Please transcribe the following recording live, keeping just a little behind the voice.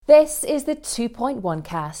This is the 2.1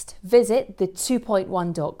 cast. Visit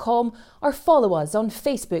the2.1.com or follow us on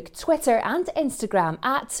Facebook, Twitter and Instagram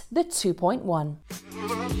at the 2.1.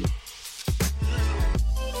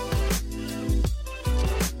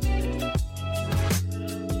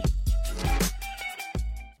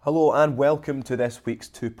 Hello and welcome to this week's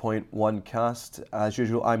 2.1 cast. As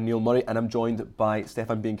usual, I'm Neil Murray and I'm joined by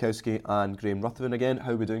Stefan Bienkowski and Graham Ruthven again.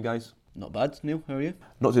 How are we doing, guys? Not bad, Neil. How are you?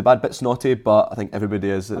 Not too bad, bit snotty, but I think everybody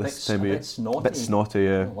is at this time of year. A bit snotty,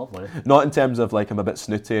 yeah. Oh, lovely. Not in terms of like I'm a bit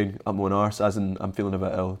snooty up my own arse, as in I'm feeling a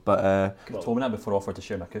bit ill. But could have told me that before I offered to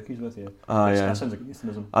share my cookies with you. Yeah. That sounds like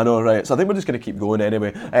euphemism. I know, right? So I think we're just going to keep going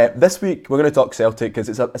anyway. This week we're going to talk Celtic because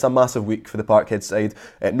it's a massive week for the Parkhead side.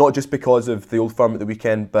 Not just because of the Old Firm at the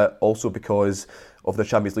weekend, but also because of their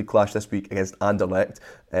Champions League clash this week against Anderlecht.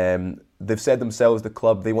 They've said themselves, the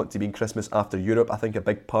club, they want to be in Christmas after Europe. I think a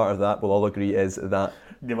big part of that, we'll all agree, is that...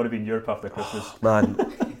 They want to be in Europe after Christmas. Man.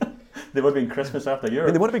 They want to be in Christmas after Europe. I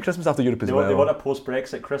mean, they want to be in Christmas after Europe as well. They want a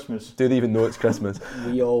post-Brexit Christmas. Do they even know it's Christmas?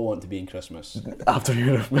 We all want to be in Christmas. After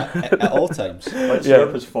Europe. at all times. Once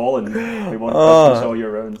Europe has fallen, we want Christmas all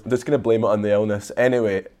year round. I'm just going to blame it on the illness.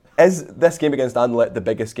 Anyway, is this game against Anderlecht the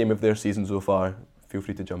biggest game of their season so far? Feel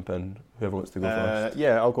free to jump in, whoever wants to go first.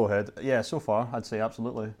 Yeah, I'll go ahead. Yeah, so far, I'd say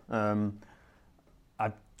absolutely. I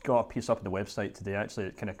got a piece up on the website today, actually,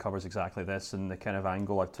 it kind of covers exactly this, and the kind of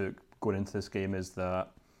angle I took going into this game is that,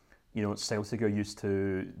 you know, Celtic are used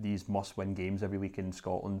to these must-win games every week in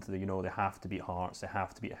Scotland. They have to beat Hearts, they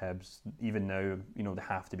have to beat Hibs. Even now, they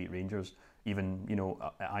have to beat Rangers, even,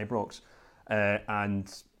 at Ibrox.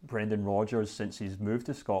 And Brendan Rodgers, since he's moved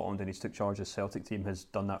to Scotland and he's took charge of the Celtic team, has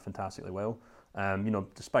done that fantastically well.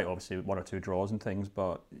 Despite obviously one or two draws and things,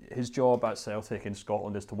 but his job at Celtic in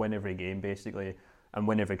Scotland is to win every game basically and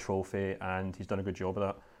win every trophy, and he's done a good job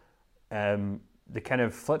of that. The kind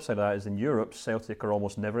of flip side of that is in Europe, Celtic are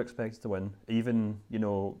almost never expected to win. Even,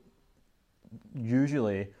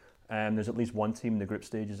 usually there's at least one team in the group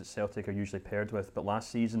stages that Celtic are usually paired with, but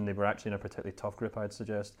last season they were actually in a particularly tough group, I'd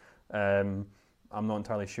suggest. I'm not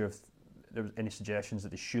entirely sure if there was any suggestions that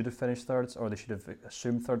they should have finished third or they should have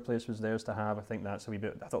assumed third place was theirs to have. I think that's a wee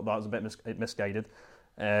bit. I thought that was a bit misguided.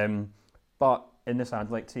 But in this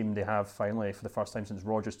Anderlecht team, they have finally, for the first time since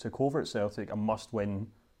Rodgers took over at Celtic, a must-win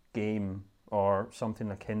game or something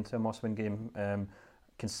akin to a must-win game.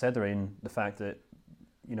 Considering the fact that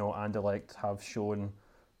Anderlecht have shown,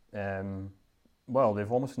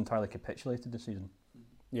 they've almost entirely capitulated this season.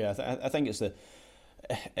 Yeah, I think it's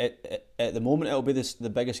at the moment it'll be the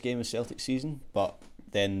biggest game of Celtic season, but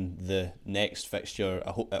then the next fixture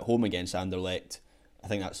at home against Anderlecht, I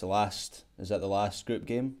think that's the last group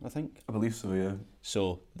game, I think? I believe so, yeah.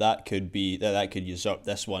 So that could usurp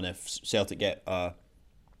this one if Celtic get a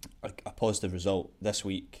positive result this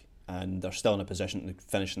week and they're still in a position to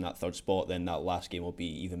finish in that third spot, then that last game will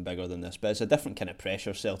be even bigger than this. But it's a different kind of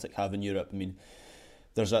pressure Celtic have in Europe. I mean,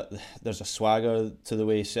 there's a swagger to the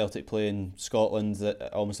way Celtic play in Scotland,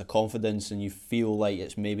 that almost a confidence, and you feel like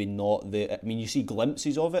it's maybe not you see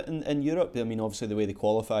glimpses of it in Europe. I mean, obviously the way they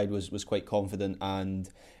qualified was quite confident, and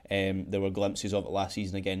there were glimpses of it last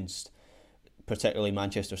season against particularly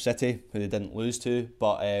Manchester City, who they didn't lose to.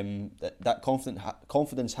 But that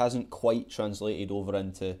confidence hasn't quite translated over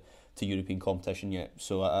into European competition yet.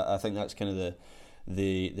 So I think that's kind of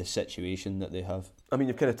the situation that they have. I mean,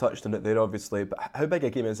 you've kind of touched on it there, obviously, but how big a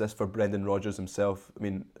game is this for Brendan Rodgers himself? I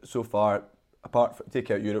mean, so far, take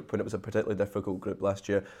out Europe when it was a particularly difficult group last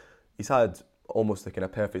year, he's had almost a kind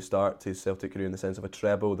of perfect start to his Celtic career in the sense of a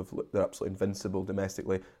treble. They're absolutely invincible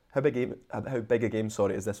domestically. How big a game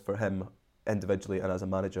is this for him individually and as a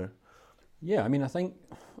manager? Yeah, I mean, I think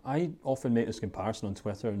I often make this comparison on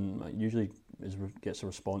Twitter, and it usually gets a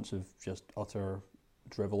response of just utter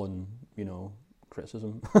drivel and,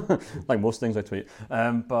 criticism, like most things I tweet.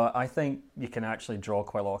 But I think you can actually draw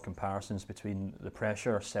quite a lot of comparisons between the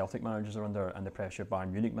pressure Celtic managers are under and the pressure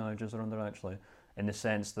Bayern Munich managers are under, actually, in the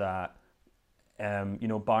sense that,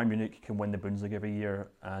 Bayern Munich can win the Bundesliga every year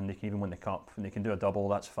and they can even win the Cup and they can do a double,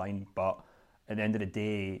 that's fine. But at the end of the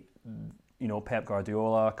day, Pep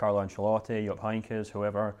Guardiola, Carlo Ancelotti, Jupp Heynckes,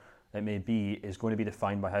 whoever it may be, is going to be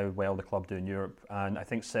defined by how well the club do in Europe. And I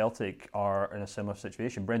think Celtic are in a similar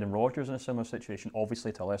situation. Brendan Rodgers in a similar situation,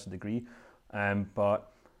 obviously to a lesser degree.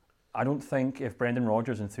 But I don't think if Brendan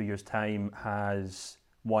Rodgers in 3 years' time has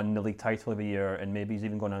won the league title every year and maybe he's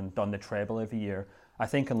even gone and done the treble every year, I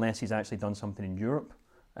think unless he's actually done something in Europe,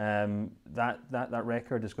 that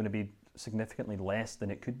record is going to be significantly less than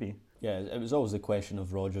it could be. Yeah, it was always the question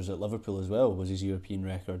of Rodgers at Liverpool as well, was his European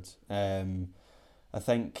record. I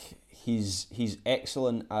think he's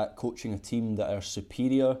excellent at coaching a team that are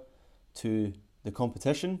superior to the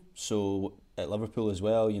competition. So at Liverpool as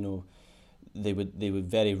well, they would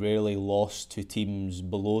very rarely lost to teams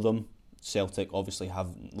below them. Celtic obviously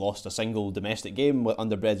haven't lost a single domestic game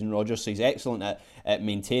under Brendan Rodgers, so he's excellent at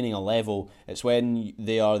maintaining a level. It's when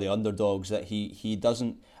they are the underdogs that he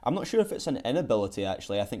doesn't. I'm not sure if it's an inability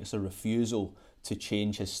actually. I think it's a refusal to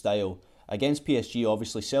change his style. Against PSG,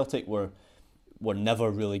 obviously Celtic were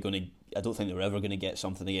never really going to. I don't think they were ever going to get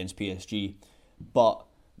something against PSG, but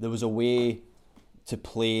there was a way to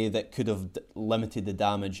play that could have limited the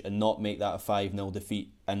damage and not make that a 5-0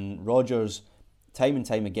 defeat. And Rodgers, time and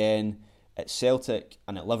time again, at Celtic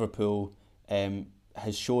and at Liverpool,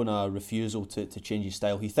 has shown a refusal to change his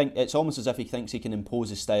style. It's almost as if he thinks he can impose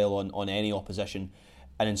his style on any opposition.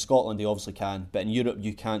 And in Scotland he obviously can, but in Europe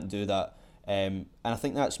you can't do that. And I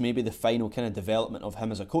think that's maybe the final kind of development of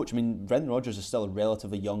him as a coach. I mean, Brendan Rodgers is still a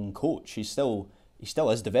relatively young coach. He still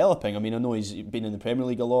is developing. I mean, I know he's been in the Premier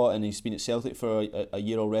League a lot and he's been at Celtic for a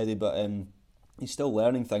year already, but he's still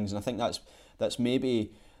learning things. And I think that's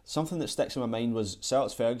maybe something that sticks in my mind was Sir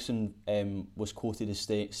Alex Ferguson was quoted as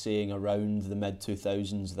saying around the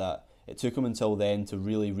mid-2000s that it took him until then to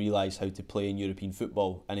really realise how to play in European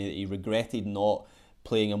football, and he regretted not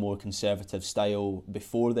playing a more conservative style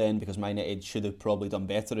before then, because Man United should have probably done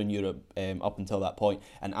better in Europe up until that point.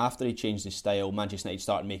 And after he changed his style, Manchester United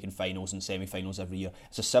started making finals and semi-finals every year.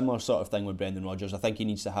 It's a similar sort of thing with Brendan Rodgers. I think he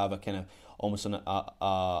needs to have a kind of almost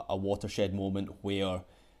a watershed moment where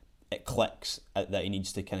it clicks that he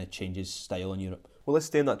needs to kind of change his style in Europe. Well, let's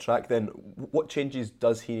stay on that track then. What changes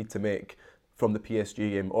does he need to make from the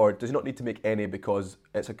PSG game, or does he not need to make any because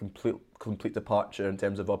it's a complete departure in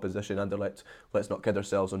terms of opposition? Anderlecht, let's not kid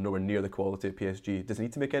ourselves, are nowhere near the quality of PSG. Does he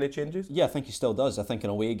need to make any changes? Yeah, I think he still does. I think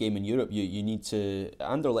in a away game in Europe, you need to.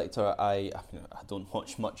 Anderlecht, I don't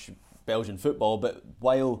watch much Belgian football, but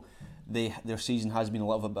while their season has been a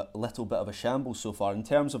little bit of a shambles so far, in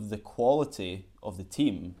terms of the quality of the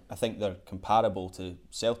team, I think they're comparable to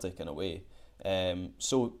Celtic in a way.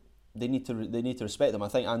 So they need to respect them. I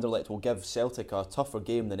think Anderlecht will give Celtic a tougher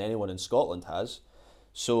game than anyone in Scotland has.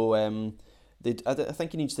 So I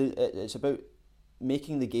think he needs to. It's about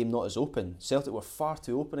making the game not as open. Celtic were far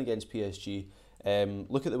too open against PSG.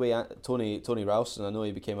 Look at the way Tony Ralston, I know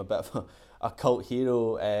he became a bit of a cult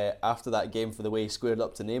hero after that game for the way he squared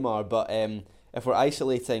up to Neymar, but if we're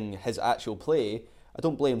isolating his actual play, I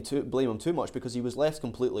don't blame him too much, because he was left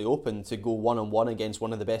completely open to go one-on-one against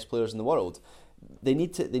one of the best players in the world. They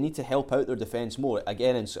need to help out their defence more.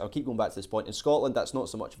 Again, and I'll keep going back to this point, in Scotland that's not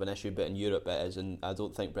so much of an issue, but in Europe it is, and I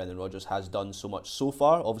don't think Brendan Rodgers has done so much so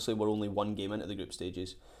far. Obviously we're only one game into the group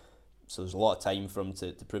stages, so there's a lot of time for him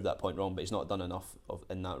to prove that point wrong, but he's not done enough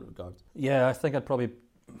in that regard. Yeah, I think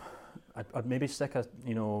I'd maybe stick a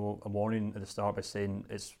warning at the start by saying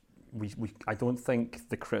I don't think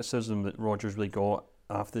the criticism that Rodgers really got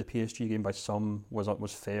after the PSG game by some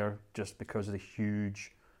was fair, just because of the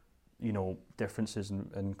huge differences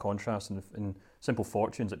and contrast and simple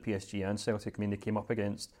fortunes at PSG and Celtic. I mean, they came up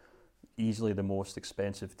against easily the most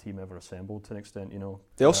expensive team ever assembled to an extent.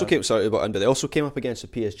 They also came up against a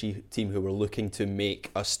PSG team who were looking to make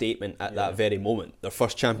a statement at that very moment. Their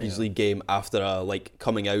first Champions League game after a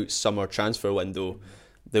coming out summer transfer window.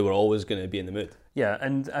 They were always going to be in the mood. Yeah,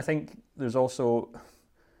 and I think there's also,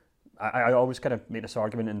 I always kind of make this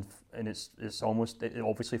argument, and it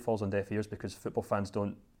obviously falls on deaf ears because football fans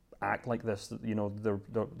don't act like this. They're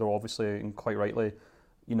obviously, and quite rightly,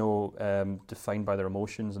 defined by their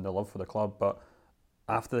emotions and their love for the club. But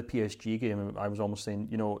after the PSG game, I was almost saying,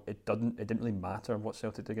 it didn't really matter what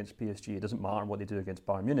Celtic did against PSG. It doesn't matter what they do against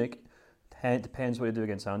Bayern Munich. It depends what they do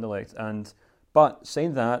against Anderlecht. But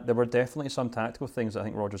saying that, there were definitely some tactical things that I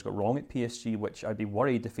think Rodgers got wrong at PSG, which I'd be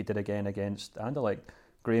worried if he did again against Anderlecht.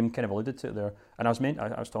 Graham kind of alluded to it there, and I was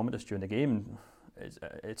talking about this during the game.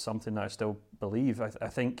 It's something that I still believe. I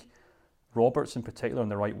think Roberts in particular on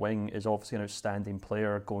the right wing is obviously an outstanding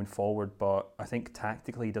player going forward, but I think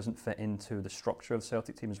tactically he doesn't fit into the structure of the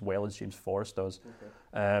Celtic team as well as James Forrest does.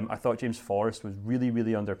 Okay. I thought James Forrest was really,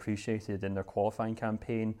 really underappreciated in their qualifying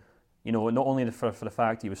campaign. Not only for the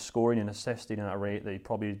fact he was scoring and assisting at a rate that he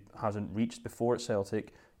probably hasn't reached before at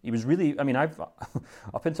Celtic. He was really, I've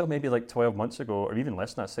up until maybe 12 months ago, or even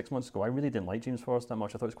less than that, 6 months ago, I really didn't like James Forrest that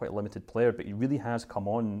much. I thought he was quite a limited player, but he really has come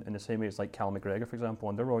on in the same way as Cal McGregor, for example,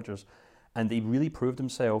 under Rodgers. And he really proved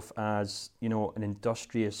himself as, an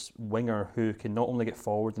industrious winger who can not only get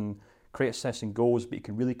forward and create assists and goals, but he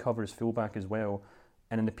can really cover his fullback as well.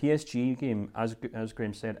 And in the PSG game, as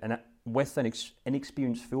Graham said, and with an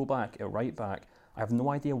inexperienced fullback at right back, I have no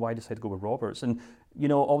idea why I decided to go with Roberts. And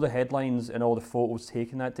all the headlines and all the photos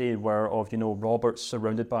taken that day were of Roberts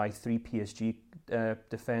surrounded by 3 PSG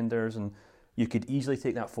defenders, and you could easily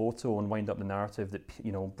take that photo and wind up the narrative that,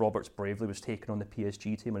 you know, Roberts bravely was taking on the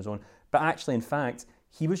PSG team on his own. But actually, in fact,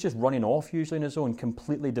 he was just running off usually on his own,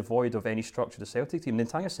 completely devoid of any structure to the Celtic team. The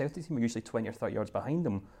entire Celtic team were usually 20 or 30 yards behind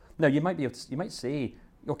him. Now, you might say,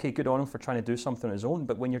 okay, good on him for trying to do something on his own,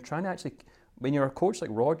 but when you're trying to actually, when you're a coach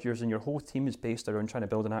like Rodgers and your whole team is based around trying to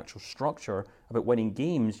build an actual structure about winning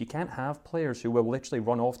games, you can't have players who will literally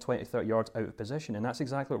run off 20, 30 yards out of position, and that's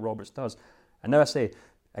exactly what Roberts does. And now I say,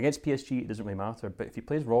 against PSG, it doesn't really matter, but if he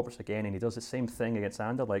plays Roberts again and he does the same thing against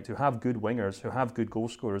Anderlecht, who have good wingers, who have good goal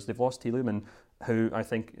scorers, they've lost Tielemans, who I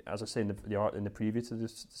think, as I say in the preview to the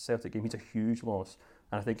Celtic game, he's a huge loss,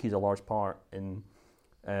 and I think he's a large part in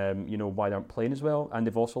why they aren't playing as well. And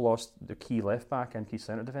they've also lost their key left back and key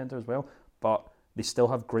centre defender as well, but they still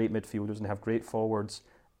have great midfielders and they have great forwards.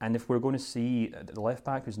 And if we're going to see the left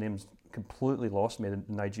back, whose name's completely lost me, the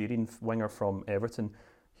Nigerian winger from Everton,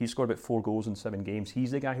 he's scored about 4 goals in 7 games. He's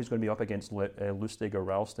the guy who's going to be up against Lustig or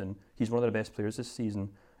Ralston. He's one of the best players this season.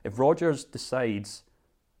 If Rodgers decides,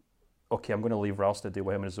 okay, I'm going to leave Ralston to deal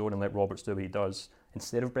with him on his own and let Roberts do what he does,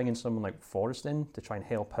 instead of bringing someone like Forrest in to try and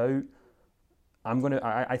help out,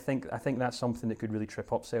 I think that's something that could really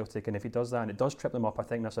trip up Celtic. And if he does that, and it does trip them up, I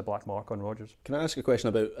think that's a black mark on Rodgers. Can I ask a question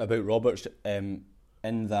about Roberts? In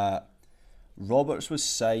that Roberts was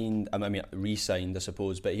signed, re-signed, I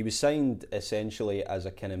suppose, but he was signed essentially as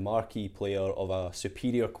a kind of marquee player of a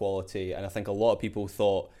superior quality, and I think a lot of people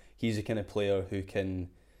thought he's the kind of player who can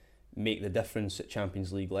make the difference at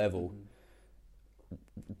Champions League level.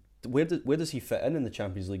 Where does he fit in the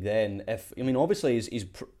Champions League then? Obviously he's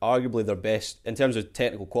arguably their best in terms of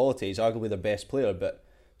technical quality. He's arguably their best player, but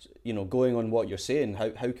going on what you're saying,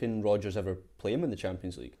 how can Rodgers ever play him in the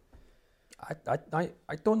Champions League? I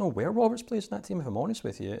don't know where Roberts plays in that team, if I'm honest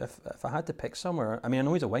with you. If I had to pick somewhere, I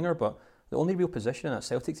know he's a winger, but the only real position in that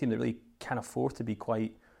Celtic team that really can afford to be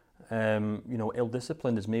quite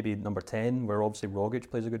ill-disciplined is maybe number 10, where obviously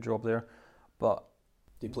Rogic plays a good job there. But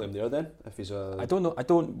do you play him there then? If he's a... I don't know. I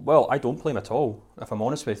don't play him at all, if I'm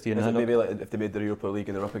honest with you. Is it maybe like if they made the Europa League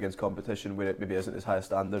and they're up against competition where it maybe isn't as high a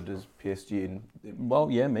standard as PSG? Well,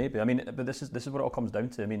 yeah, maybe. But this is what it all comes down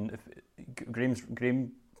to. If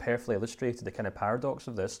Graham perfectly illustrated the kind of paradox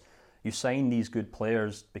of this. You sign these good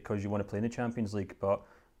players because you want to play in the Champions League, but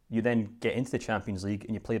you then get into the Champions League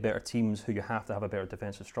and you play better teams who you have to have a better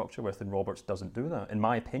defensive structure with, and Roberts doesn't do that. In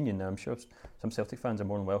my opinion, now I'm sure some Celtic fans are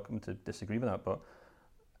more than welcome to disagree with that, but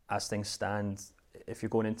as things stand, if you're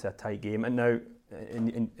going into a tight game, and now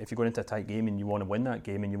if you're going into a tight game and you want to win that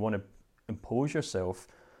game and you want to impose yourself,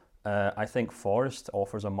 I think Forrest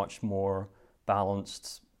offers a much more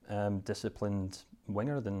balanced, disciplined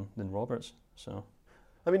winger than Roberts. So,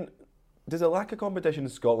 does a lack of competition in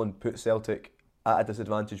Scotland put Celtic at a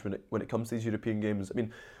disadvantage when it comes to these European games?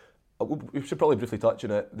 We should probably briefly touch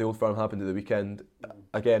on it. The Old Firm happened at the weekend.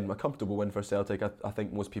 Again, a comfortable win for Celtic. I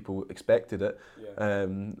think most people expected it. Yeah.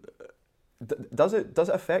 Does it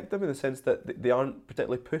affect them in the sense that they aren't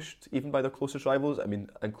particularly pushed even by their closest rivals?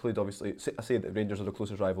 Include obviously, I say that Rangers are their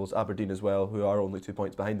closest rivals, Aberdeen as well, who are only 2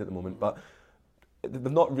 points behind at the moment, but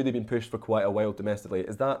they've not really been pushed for quite a while domestically.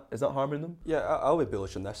 Is that harming them? Yeah, I'll be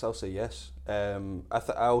bullish on this. I'll say yes.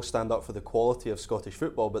 I'll stand up for the quality of Scottish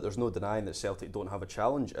football, but there's no denying that Celtic don't have a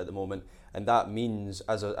challenge at the moment, and that means,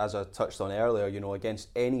 as I touched on earlier, against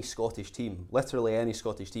any Scottish team, literally any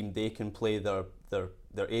Scottish team, they can play their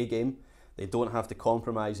A game. They don't have to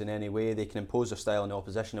compromise in any way. They can impose their style on the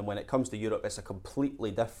opposition, and when it comes to Europe, it's a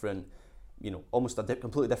completely different. Almost a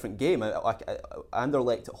completely different game.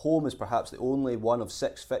 Anderlecht at home is perhaps the only one of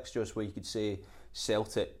 6 fixtures where you could say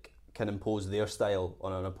Celtic can impose their style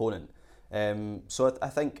on an opponent. So I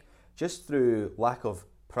think just through lack of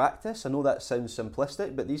practice, I know that sounds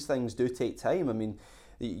simplistic, but these things do take time.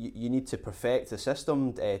 You need to perfect the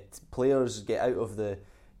system. Players get out of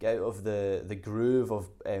the groove of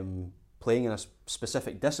playing in a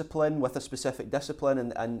specific discipline with a specific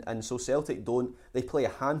discipline, and so Celtic they play a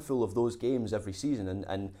handful of those games every season,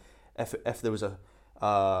 and if there was a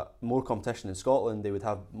more competition in Scotland, they would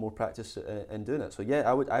have more practice in doing it. So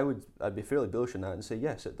yeah, I'd be fairly bullish on that and say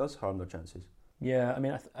yes, it does harm their chances. Yeah,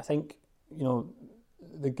 I think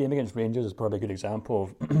the game against Rangers is probably a good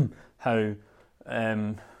example of how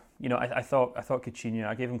I thought Coutinho,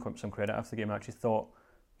 I gave him some credit after the game. I actually thought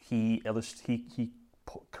he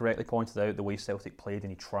correctly pointed out the way Celtic played, and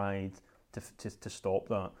he tried to stop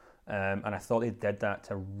that. And I thought they did that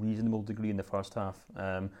to a reasonable degree in the first half.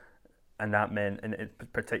 And that meant, and in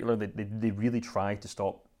particular, they really tried to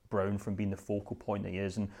stop Brown from being the focal point that he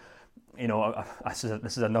is. And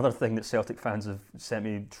this is another thing that Celtic fans have sent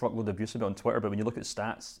me truckload of abuse about on Twitter. But when you look at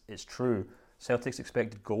stats, it's true. Celtic's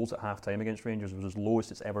expected goals at half-time against Rangers was as low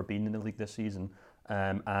as it's ever been in the league this season.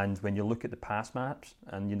 And when you look at the pass maps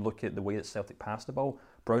and you look at the way that Celtic passed the ball,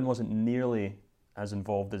 Brown wasn't nearly as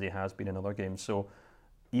involved as he has been in other games. So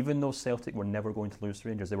even though Celtic were never going to lose to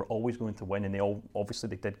Rangers, they were always going to win, and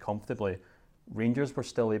they did comfortably. Rangers were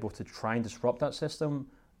still able to try and disrupt that system,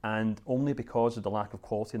 and only because of the lack of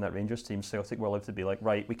quality in that Rangers team, Celtic were allowed to be like,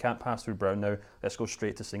 right, we can't pass through Brown now, let's go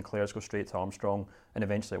straight to Sinclair, let's go straight to Armstrong, and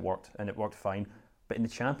eventually it worked, and it worked fine. But in the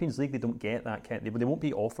Champions League, they don't get that kind. They won't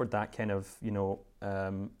be offered that kind of, there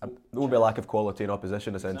won't be a lack of quality in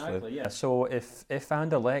opposition, essentially. Exactly, yeah. So if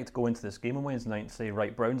Anderlecht go into this game on Wednesday night and say,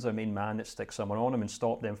 right, Brown's our main man, let's stick someone on him and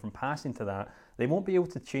stop them from passing to that, they won't be able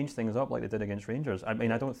to change things up like they did against Rangers. I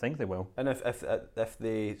mean, I don't think they will. And if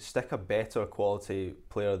they stick a better quality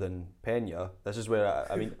player than Peña, this is where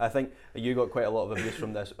I think you got quite a lot of abuse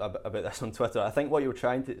from this about this on Twitter. I think what you were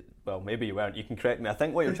trying to, well, maybe you weren't. You can correct me. I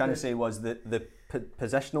think what you were trying to say was that the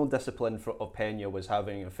positional discipline of Peña was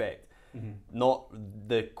having an effect. Mm-hmm. Not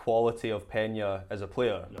the quality of Peña as a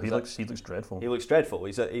player. No, he looks dreadful. He looks dreadful.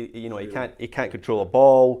 He can't control a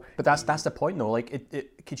ball. But that's the point, though. Like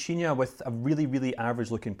Caixinha, with a really, really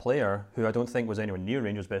average-looking player who I don't think was anywhere near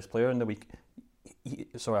Rangers' best player in the week.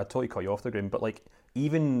 Sorry, I totally cut you off there, Graham. But like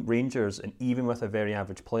even Rangers, and even with a very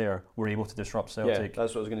average player, were able to disrupt Celtic. Yeah,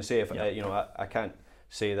 that's what I was going to say. If I can't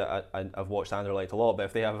say that I've watched Anderlecht a lot, but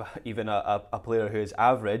if they have even a player who is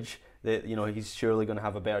average, he's surely going to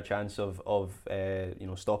have a better chance of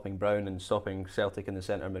stopping Brown and stopping Celtic in the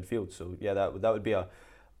centre midfield. So yeah, that would be a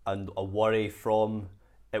worry from.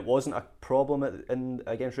 It wasn't a problem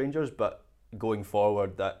against Rangers, but going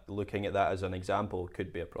forward, that looking at that as an example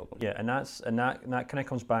could be a problem. Yeah, and that kind of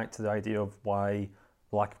comes back to the idea of why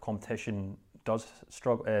lack of competition does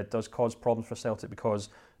cause problems for Celtic, because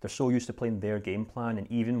they're so used to playing their game plan,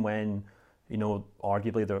 and even when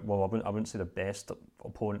arguably I wouldn't say the best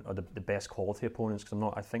opponent or the best quality opponents,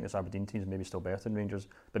 because I think this Aberdeen team is maybe still better than Rangers,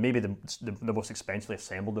 but maybe the most expensively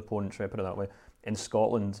assembled opponent, try to put it that way, in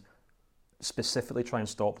Scotland, specifically try and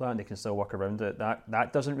stop that, and they can still work around it.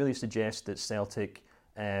 That doesn't really suggest that Celtic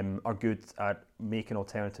are good at making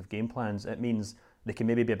alternative game plans. It means they can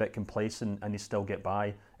maybe be a bit complacent and they still get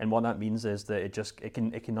by. And what that means is that it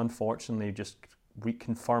can unfortunately just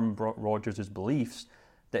reconfirm Rodgers' beliefs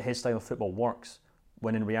that his style of football works,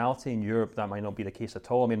 when in reality in Europe that might not be the case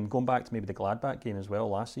at all. I mean, going back to maybe the Gladbach game as well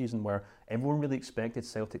last season, where everyone really expected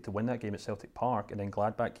Celtic to win that game at Celtic Park, and then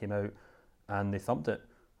Gladbach came out and they thumped it.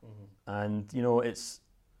 Mm-hmm. And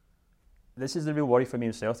this is the real worry for me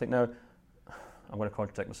in Celtic. Now, I'm going to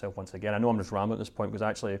contradict myself once again. I know I'm just rambling at this point, because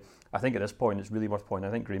actually I think at this point it's really worth pointing.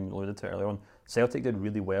 I think Graham alluded to it earlier on. Celtic did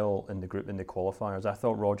really well in the group in the qualifiers. I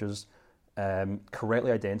thought Rodgers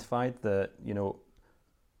correctly identified that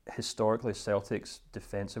historically Celtic's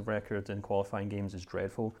defensive record in qualifying games is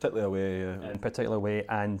dreadful, particularly away.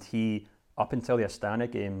 And he, up until the Astana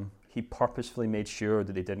game, he purposefully made sure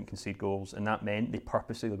that they didn't concede goals, and that meant they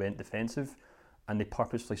purposely went defensive and they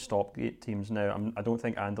purposely stopped teams. Now, I don't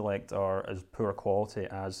think Anderlecht are as poor quality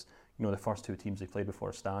as the first two teams they played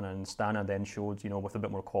before Astana, and Astana then showed with a bit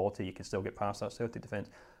more quality you can still get past that Celtic defence.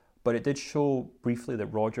 But it did show briefly that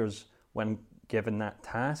Rodgers, when given that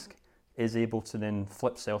task, is able to then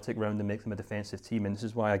flip Celtic round and make them a defensive team. And this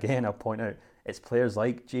is why, again, I'll point out, it's players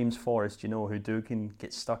like James Forrest, who can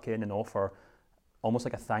get stuck in and offer almost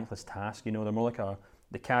like a thankless task. They're more like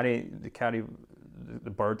they carry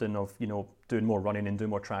the burden of doing more running and doing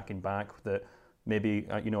more tracking back, that maybe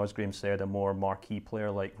as Graham said, a more marquee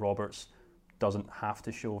player like Roberts doesn't have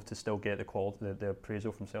to show to still get the quality, the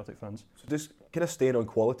appraisal from Celtic fans. So just kind of staying on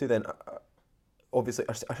quality then, obviously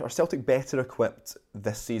are Celtic better equipped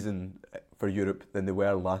this season for Europe than they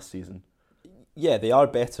were last season? Yeah, they are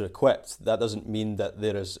better equipped. That doesn't mean that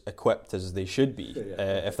they're as equipped as they should be,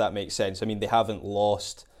 if that makes sense. I mean, they haven't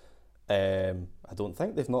lost. I don't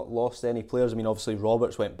think they've not lost any players. I mean, obviously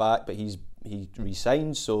Roberts went back, but he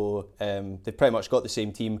re-signed, so they've pretty much got the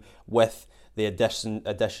same team with the addition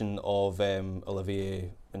of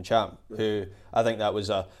Olivier Ntcham, who I think that is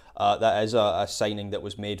a signing that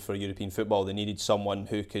was made for European football. They needed someone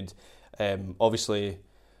who could, obviously,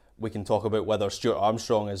 we can talk about whether Stuart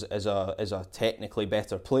Armstrong is a technically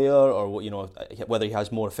better player, or whether he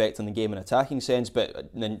has more effect on the game in an attacking sense.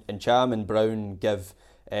 But Ntcham and Brown give,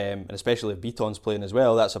 and especially if Beaton's playing as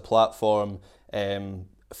well, that's a platform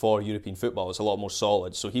for European football. It's a lot more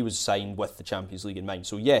solid. So he was signed with the Champions League in mind.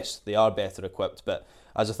 So yes, they are better equipped, but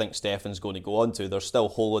as I think Stefan's going to go on to, there's still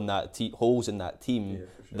holes in that team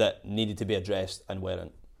that needed to be addressed and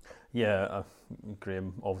weren't. Yeah,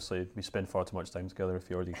 Graham, obviously we spend far too much time together if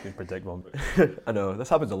you already could predict one. I know, this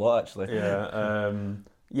happens a lot actually. Yeah,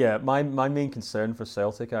 Yeah, my main concern for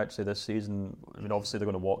Celtic actually this season, I mean, obviously they're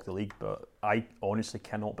going to walk the league, but I honestly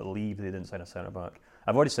cannot believe they didn't sign a centre-back.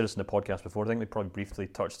 I've already said this in the podcast before. I think we probably briefly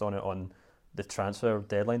touched on it on the transfer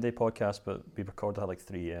deadline day podcast, but we recorded at like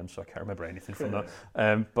 3 a.m, so I can't remember anything from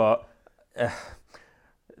that. But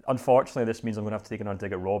unfortunately, this means I'm going to have to take another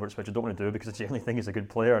dig at Roberts, which I don't want to do because I genuinely think he's a good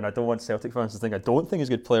player, and I don't want Celtic fans to think I don't think he's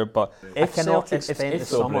a good player. But if Celtic spent the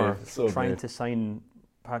summer trying to sign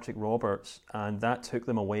Patrick Roberts, and that took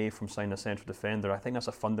them away from signing a central defender, I think that's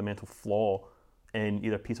a fundamental flaw in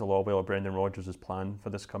either Peter Lawwell or Brendan Rodgers' plan for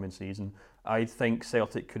this coming season. I think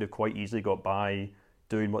Celtic could have quite easily got by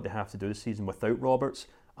doing what they have to do this season without Roberts.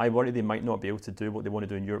 I worry they might not be able to do what they want to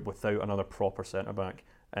do in Europe without another proper centre back.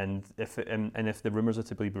 And if the rumours are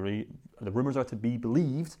to be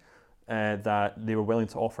believed, that they were willing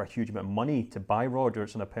to offer a huge amount of money to buy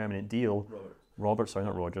Rodgers on a permanent deal. Roberts, sorry,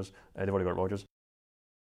 not Rodgers. They've already got Rodgers.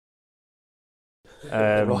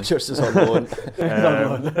 Rodgers is on loan.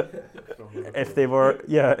 If they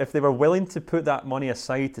were willing to put that money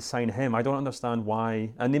aside to sign him, I don't understand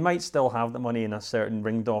why. And they might still have the money in a certain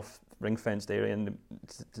ring-fenced area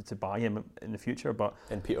to buy him in the future. But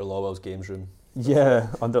in Peter Lawwell's games room. Yeah,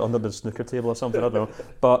 under the snooker table or something. I don't know.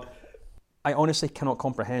 But I honestly cannot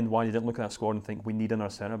comprehend why they didn't look at that squad and think we need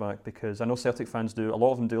another centre back, because I know Celtic fans do. A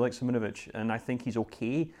lot of them do like Simunovic, and I think he's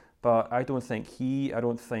okay. But I don't think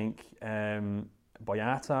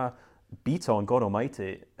Boyata, Beaton, God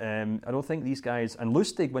Almighty. I don't think these guys, and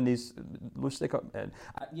Lustig,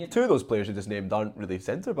 two of those players you just named aren't really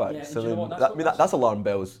centre backs. Yeah, so that's alarm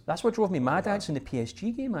bells. That's what drove me mad actually in the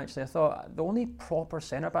PSG game. Actually, I thought the only proper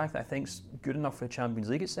centre back that I think's good enough for the Champions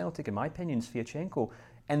League at Celtic, in my opinion, is Fiachenko.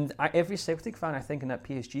 And every Celtic fan, I think, in that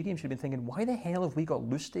PSG game should have been thinking, why the hell have we got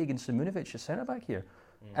Lustig and Simunovic as centre back here?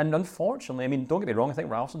 And unfortunately, I mean, don't get me wrong, I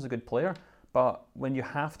think Ralston's a good player. But when you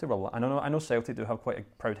have to rely, and I know Celtic do have quite a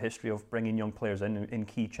proud history of bringing young players in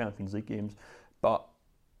key Champions League games, but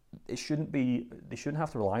they shouldn't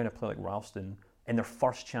have to rely on a player like Ralston in their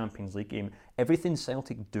first Champions League game. Everything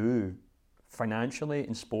Celtic do financially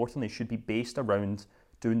and sportingly should be based around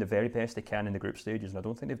doing the very best they can in the group stages, and I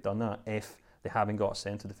don't think they've done that if they haven't got a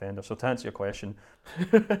centre defender. So to answer your question,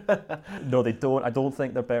 no, they don't. I don't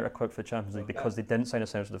think they're better equipped for the Champions League because they didn't sign a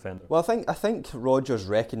central defender. Well, I think Rodgers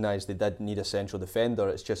recognised they did need a central defender.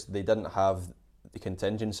 It's just they didn't have the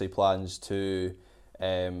contingency plans to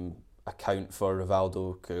account for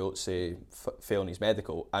Rivaldo Coyote failing his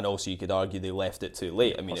medical, and also you could argue they left it too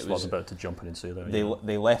late. I mean, I was about to jump in and say that.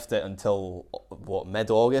 They left it until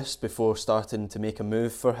mid-August before starting to make a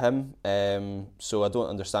move for him. So I don't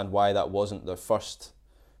understand why that wasn't their first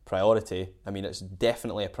priority. I mean, it's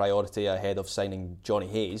definitely a priority ahead of signing Johnny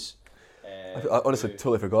Hayes. I honestly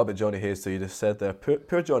totally forgot about Johnny Hayes, so you just said there.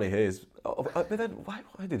 Poor Johnny Hayes. But then,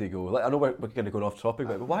 why did he go? Like, I know we're kind of going off topic,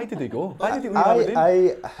 but why did he go? Why did he leave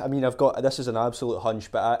Aberdeen? I mean, this is an absolute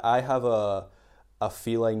hunch, but I have a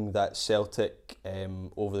feeling that Celtic,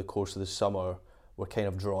 over the course of the summer, were kind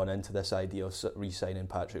of drawn into this idea of re-signing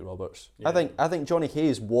Patrick Roberts. Yeah. I think Johnny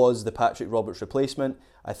Hayes was the Patrick Roberts replacement.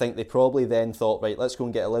 I think they probably then thought, right, let's go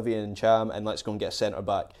and get Olivier Ncham and let's go and get a centre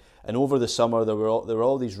back. And over the summer, there were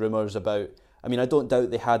all these rumours about. I mean, I don't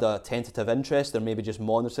doubt they had a tentative interest. They're maybe just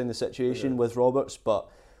monitoring the situation with Roberts. But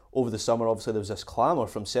over the summer, obviously, there was this clamour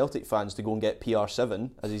from Celtic fans to go and get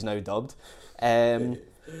PR7, as he's now dubbed. And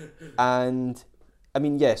I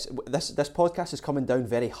mean, yes, this podcast is coming down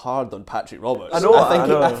very hard on Patrick Roberts. I know.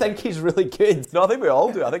 I think he's really good. No, I think we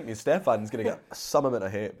all do. I think Stefan's going to get some amount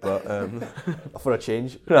of hate, but for a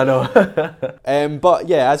change. I know. But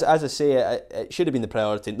yeah, as I say, it should have been the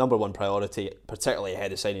priority, number one priority, particularly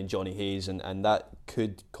ahead of signing Johnny Hayes, and that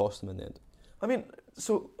could cost them in the end. I mean,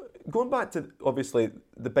 so going back to obviously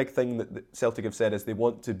the big thing that Celtic have said is they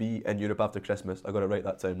want to be in Europe after Christmas. I got it right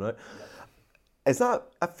that time, right? Yeah. Is that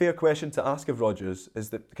a fair question to ask of Rodgers? Is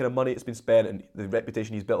the kind of money that's been spent and the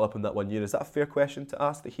reputation he's built up in that 1 year, is that a fair question to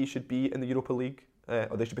ask that he should be in the Europa League?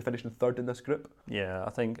 Or they should be finishing third in this group? Yeah, I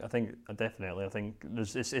think definitely. I think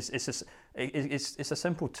it's a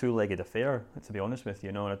simple two-legged affair, to be honest with you.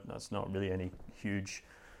 You know, that's not really any huge,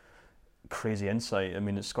 crazy insight. I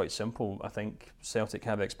mean, it's quite simple. I think Celtic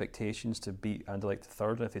have expectations to beat Anderlecht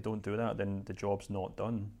third. If they don't do that, then the job's not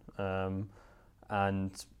done.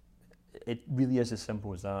 And it really is as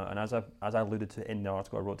simple as that. And as I alluded to in the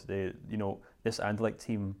article I wrote today, you know, this Anderlecht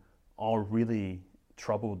team are really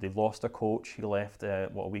troubled. They've lost their coach. He left a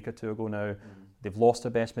week or two ago now. They've lost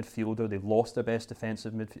their best midfielder. They've lost their best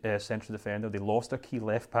defensive central defender. They lost their key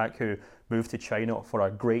left back who moved to China for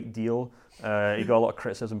a great deal. He got a lot of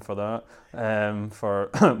criticism for that, for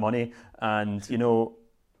money. And you know,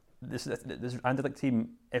 this Anderlecht team,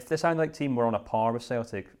 if this Anderlecht team were on a par with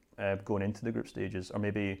Celtic going into the group stages, or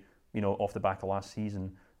maybe off the back of last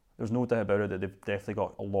season, there's no doubt about it that they've definitely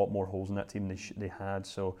got a lot more holes in that team than they had.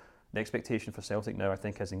 So the expectation for Celtic now, I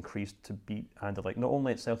think, has increased to beat Anderlecht, not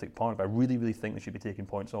only at Celtic Park, but I really, really think they should be taking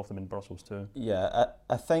points off them in Brussels too. Yeah,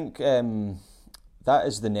 I think that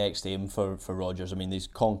is the next aim for Rodgers. I mean, he's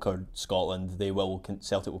conquered Scotland.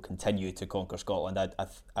 Celtic will continue to conquer Scotland.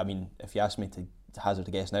 I mean, if you ask me to hazard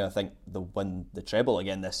a guess now, I think they'll win the treble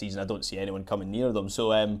again this season. I don't see anyone coming near them.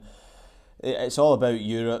 So it's all about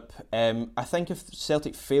Europe. I think if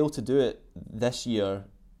Celtic fail to do it this year,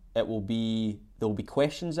 there will be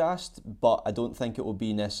questions asked, but I don't think it will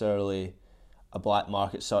be necessarily a black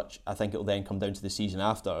mark as such. I think it will then come down to the season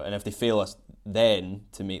after, and if they fail us then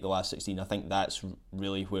to make the last 16, I think that's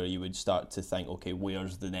really where you would start to think, okay,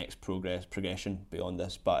 where's the next progression beyond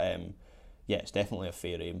this? But yeah, it's definitely a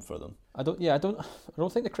fair aim for them. I don't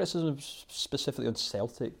think the criticism is specifically on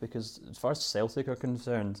Celtic, because as far as Celtic are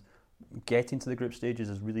concerned, getting to the group stages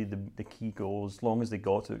is really the key goal. As long as they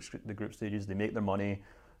got to the group stages, they make their money.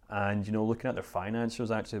 And looking at their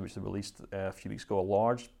financials actually, which they released a few weeks ago, a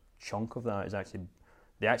large chunk of that is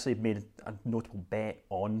they actually made a notable bet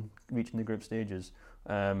on reaching the group stages.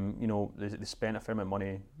 They spent a fair amount of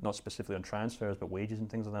money, not specifically on transfers, but wages and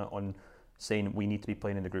things like that, on saying we need to be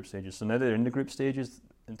playing in the group stages. So now they're in the group stages,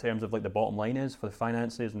 in terms of like the bottom line is for the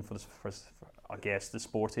finances and for I guess the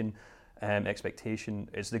sporting expectation,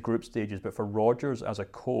 it's the group stages. But for Rodgers as a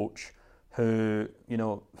coach, who,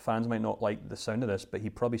 fans might not like the sound of this, but he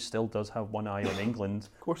probably still does have one eye on England.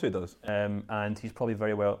 Of course he does. And he's probably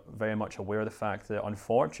very much aware of the fact that,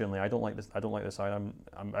 unfortunately, I don't like this either.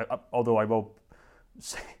 Although I will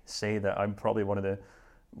say that I'm probably one of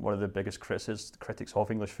the biggest critics of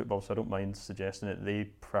English football, so I don't mind suggesting that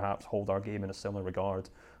they perhaps hold our game in a similar regard.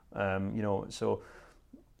 So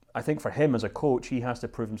I think for him as a coach, he has to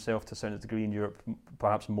prove himself to a certain degree in Europe,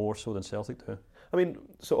 perhaps more so than Celtic do. I mean,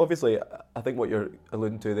 so obviously, I think what you're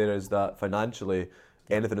alluding to there is that financially,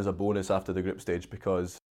 anything is a bonus after the group stage,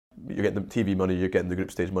 because you're getting the TV money, you're getting the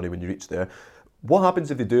group stage money when you reach there. What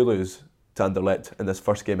happens if they do lose to Anderlecht in this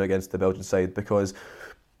first game against the Belgian side? Because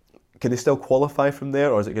can they still qualify from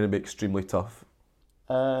there, or is it going to be extremely tough?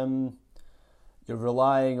 You're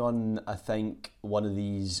relying on, I think, one of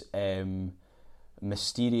these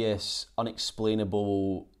mysterious,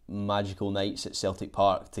 unexplainable, magical nights at Celtic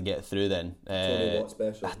Park to get through then. Tony Watt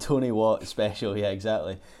special. Tony Watt special, yeah,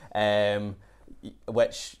 exactly.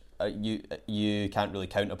 Which you can't really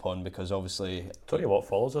count upon, because obviously... Tony Watt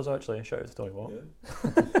follows us, actually. Shout out to Tony Watt.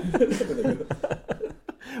 Yeah.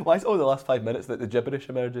 Why is it the last 5 minutes that the gibberish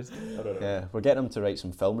emerges? I don't know. Yeah, we're getting him to write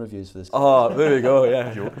some film reviews for this. Oh, there we go,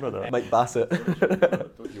 yeah. Joke about that. Mike Bassett.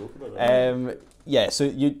 Don't joke about that. Yeah, so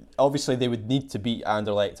obviously they would need to beat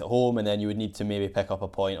Anderlecht at home, and then you would need to maybe pick up a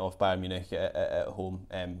point off Bayern Munich at home,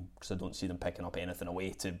 because I don't see them picking up anything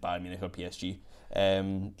away to Bayern Munich or PSG.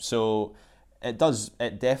 So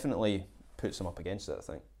it definitely puts them up against it, I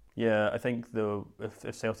think. Yeah, I think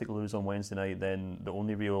if Celtic lose on Wednesday night, then the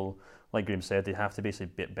only real, like Graham said, they have to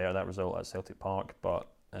basically better that result at Celtic Park. But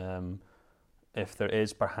if there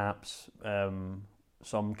is perhaps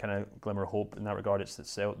some kind of glimmer of hope in that regard, it's that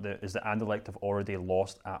Anderlecht have already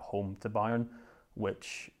lost at home to Bayern,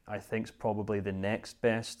 which I think is probably the next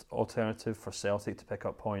best alternative for Celtic to pick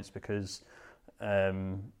up points, because I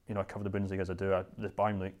cover the Bundesliga as I do. This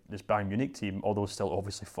Bayern Munich team, although still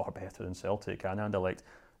obviously far better than Celtic and Anderlecht,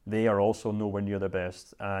 they are also nowhere near their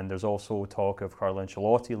best. And there's also talk of Carlo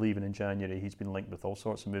Ancelotti leaving in January. He's been linked with all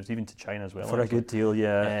sorts of moves, even to China as well. For actually. A good deal,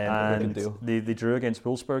 yeah. And good deal. They drew against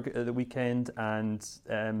Wolfsburg at the weekend, and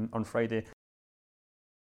on Friday.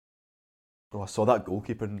 Oh, I saw that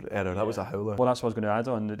goalkeeper error. That was a howler. Well, that's what I was going to add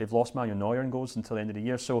on. They've lost Manuel Neuer in goals until the end of the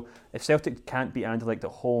year. So if Celtic can't beat Anderlecht at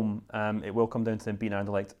home, it will come down to them beating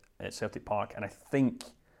Anderlecht at Celtic Park. And I think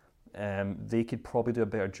they could probably do a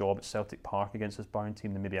better job at Celtic Park against this Bayern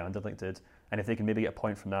team than maybe Anderlecht did. And if they can maybe get a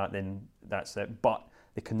point from that, then that's it. But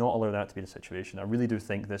they cannot allow that to be the situation. I really do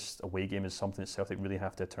think this away game is something that Celtic really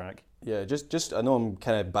have to track. Yeah, just I know I'm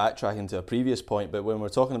kind of backtracking to a previous point, but when we're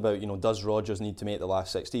talking about, does Rodgers need to make the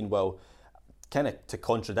last 16? Well, kind of to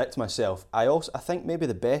contradict myself, I think maybe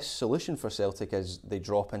the best solution for Celtic is they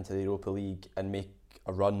drop into the Europa League and make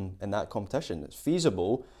a run in that competition. It's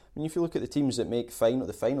feasible. I mean, if you look at the teams that make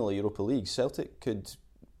the final of Europa League, Celtic could,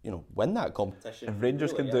 win that competition. If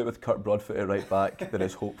Rangers can do it with Kurt Broadfoot at right back, there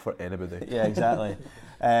is hope for anybody. Yeah, exactly.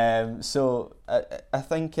 So I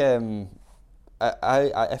think if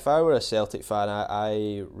I were a Celtic fan,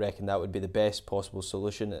 I reckon that would be the best possible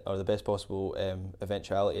solution, or the best possible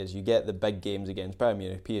eventuality, is you get the big games against Bayern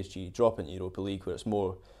Munich, PSG, drop into Europa League, where it's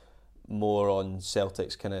more more on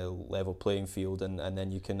Celtic's kind of level playing field, and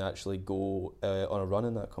then you can actually go on a run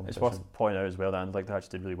in that competition. It's worth pointing out as well that Anderlecht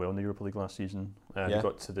actually did really well in the Europa League last season. They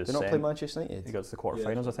got to the Did not play Manchester United? They got to the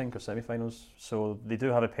quarterfinals, I think, or semi-finals. So they do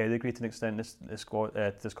have a pedigree to an extent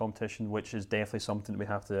this competition, which is definitely something that we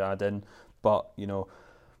have to add in. But, you know,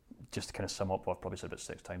 just to kind of sum up what I've probably said about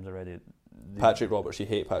 6 times already. Patrick Roberts, you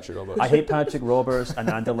hate Patrick Roberts. I hate Patrick Roberts, and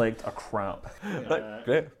Anderlecht are crap.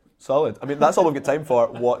 Great. Solid. I mean, that's all we've got time for.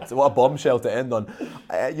 What a bombshell to end on.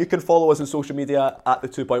 You can follow us on social media at the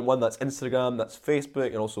 2.1. That's Instagram, that's Facebook,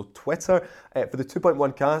 and also Twitter. For the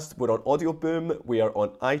 2.1 cast, we're on Audio Boom. We are on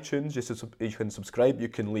iTunes. You can subscribe. You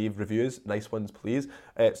can leave reviews. Nice ones, please.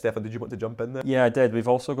 Stefan, did you want to jump in there? Yeah, I did. We've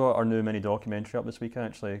also got our new mini documentary up this week,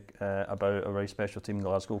 actually, about a very special team in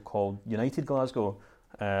Glasgow called United Glasgow.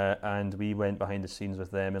 And we went behind the scenes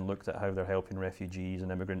with them and looked at how they're helping refugees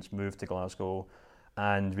and immigrants move to Glasgow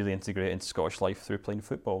and really integrate into Scottish life through playing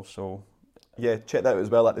football. So yeah, check that out as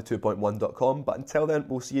well at the2.1.com. But until then,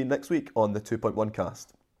 we'll see you next week on the 2.1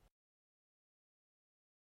 cast.